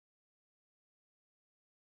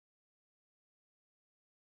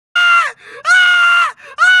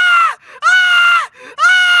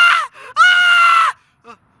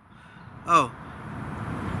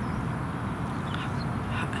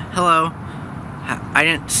I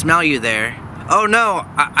didn't smell you there. Oh no,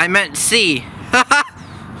 I meant see.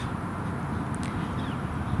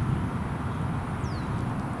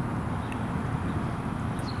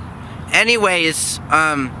 Anyways,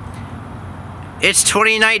 it's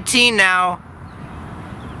 2019 now.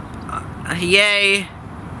 Yay.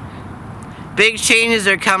 Big changes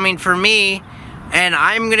are coming for me, and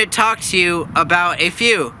I'm gonna talk to you about a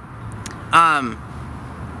few.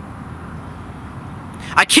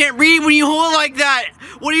 I can't read when you hold it like that!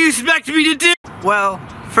 What do you expect me to do? Well,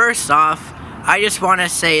 first off, I just want to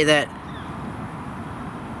say that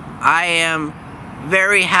I am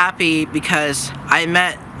very happy because I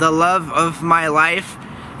met the love of my life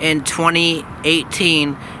in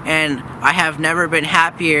 2018, and I have never been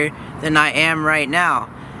happier than I am right now,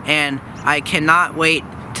 and I cannot wait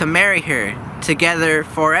to marry her together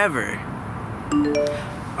forever.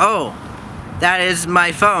 Oh, that is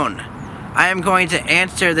my phone. I am going to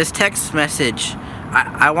answer this text message.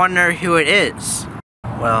 I wonder who it is.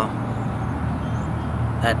 Well,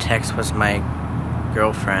 that text was my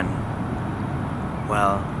girlfriend.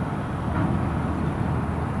 Well,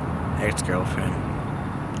 ex-girlfriend.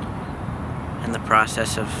 In the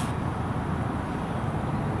process of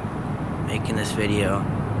making this video,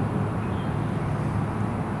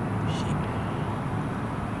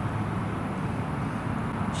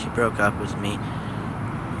 she broke up with me.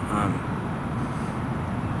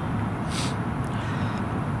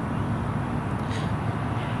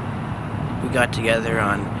 We got together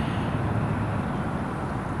on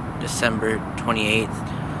December 28th,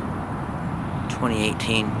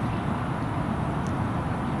 2018.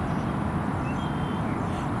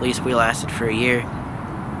 At least we lasted for a year.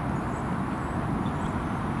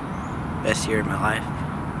 Best year of my life.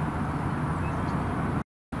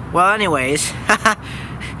 Well, anyways,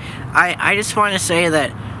 I just want to say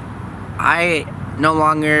that I no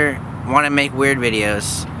longer want to make weird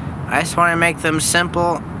videos. I just want to make them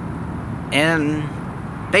simple and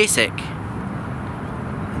basic.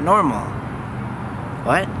 Normal.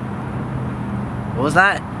 What? What was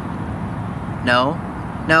that? No.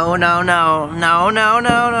 No, no, no. No, no,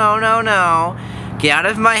 no, no, no, no. Get out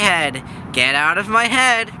of my head. Get out of my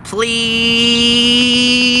head. Please.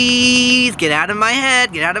 Get out of my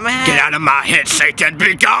head. Get out of my head. Get out of my head, Satan.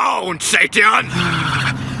 Be gone, Satan.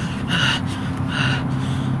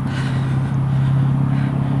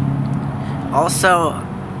 Also,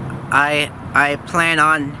 I plan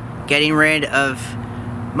on getting rid of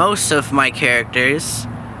most of my characters,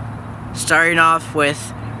 starting off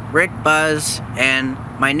with Rick Buzz and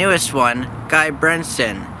my newest one, Guy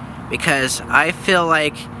Brenson, because I feel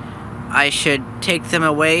like I should take them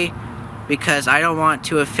away because I don't want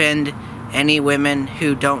to offend any women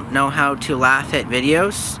who don't know how to laugh at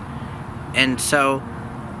videos, and so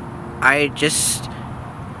I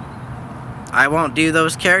won't do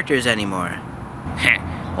those characters anymore.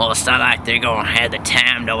 Well, it's not like they're gonna have the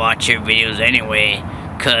time to watch your videos anyway,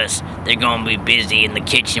 cause they're gonna be busy in the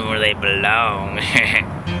kitchen where they belong.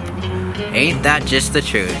 Ain't that just the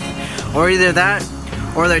truth? Or either that,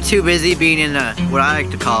 or they're too busy being in a, what I like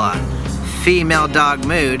to call a female dog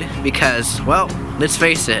mood, because, well, let's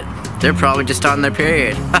face it, they're probably just on their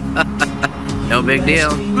period. No big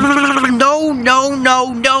deal. No, no, no,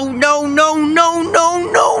 no, no, no, no, no, no, no,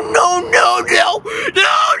 no, no,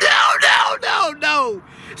 no, no, no.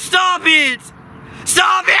 Stop it!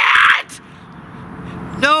 Stop it!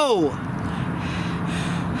 No!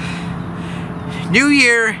 New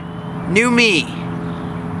year, new me.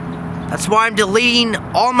 That's why I'm deleting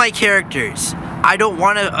all my characters. I don't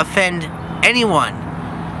want to offend anyone.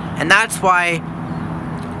 And that's why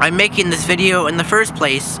I'm making this video in the first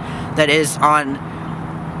place that is on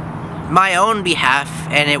my own behalf,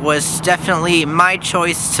 and it was definitely my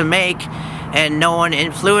choice to make, and no one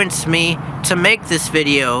influenced me to make this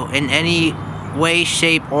video in any way,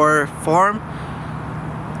 shape, or form.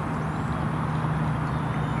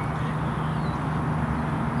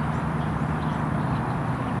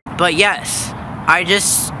 But yes, I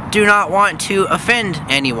just do not want to offend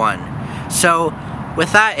anyone. So,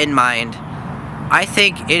 with that in mind, I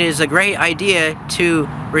think it is a great idea to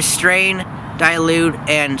restrain, dilute,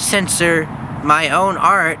 and censor my own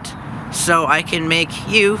art so I can make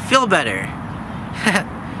you feel better.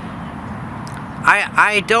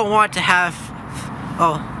 I don't want to have...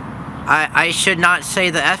 Oh, I should not say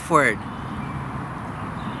the F word.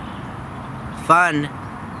 Fun.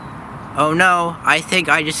 Oh no, I think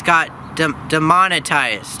I just got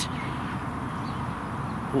demonetized.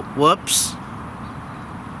 Whoops.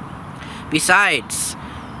 Besides,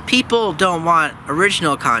 people don't want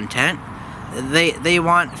original content. They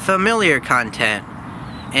want familiar content.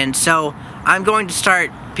 And so, I'm going to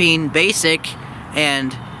start being basic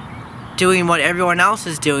and doing what everyone else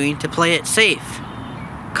is doing to play it safe.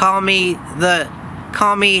 Call me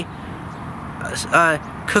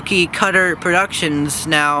Cookie Cutter Productions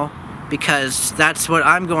now, because that's what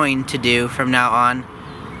I'm going to do from now on.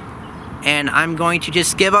 And I'm going to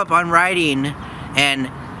just give up on writing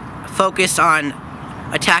and focus on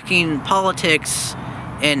attacking politics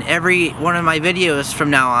in every one of my videos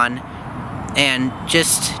from now on, and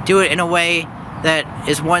just do it in a way that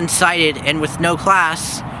is one-sided and with no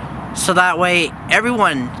class, so that way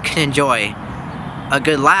everyone can enjoy a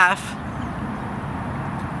good laugh.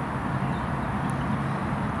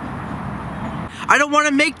 I don't want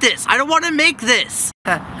to make this! I don't want to make this!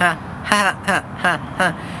 I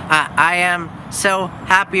am so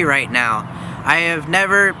happy right now. I have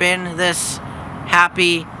never been this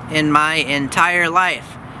happy in my entire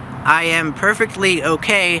life. I am perfectly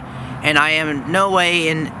okay, and I am in no way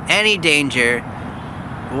in any danger.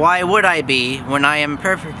 Why would I be when I am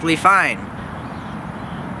perfectly fine?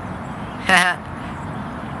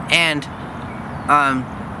 And,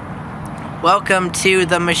 welcome to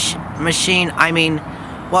the machine, I mean,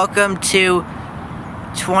 welcome to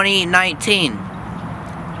 2019.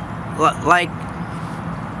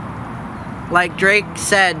 Like Drake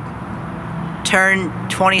said, turn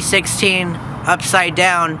 2016 upside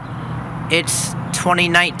down. It's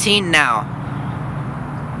 2019 now.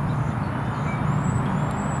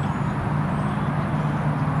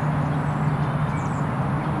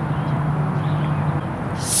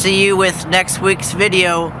 See you with next week's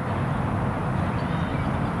video.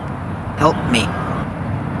 Help me.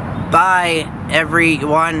 Bye,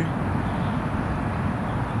 everyone.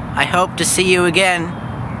 I hope to see you again.